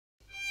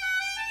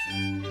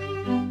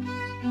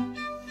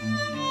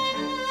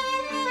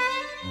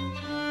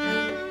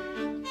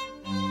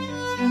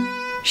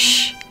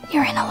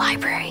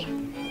library.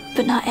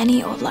 But not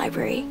any old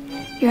library.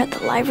 You're at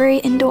the library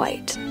in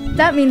Dwight.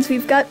 That means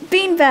we've got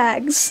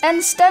beanbags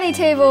and study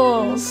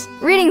tables,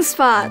 Reading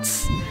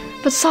spots.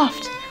 but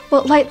soft,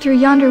 what light through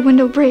yonder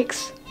window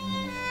breaks.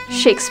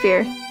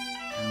 Shakespeare.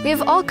 We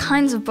have all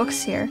kinds of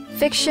books here.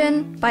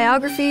 Fiction,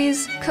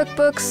 biographies,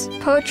 cookbooks,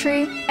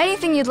 poetry,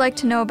 anything you'd like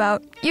to know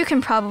about, you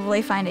can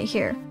probably find it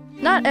here.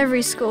 Not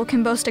every school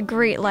can boast a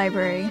great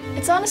library.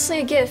 It's honestly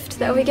a gift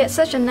that we get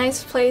such a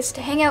nice place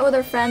to hang out with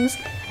our friends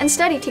and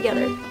study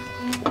together.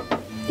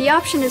 The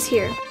option is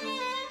here.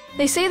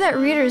 They say that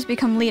readers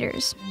become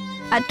leaders.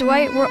 At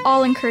Dwight, we're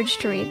all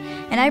encouraged to read,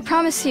 and I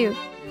promise you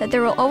that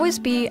there will always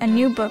be a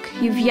new book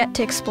you've yet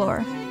to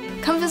explore.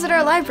 Come visit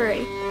our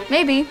library.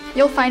 Maybe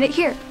you'll find it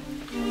here.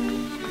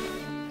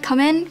 Come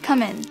in,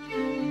 come in.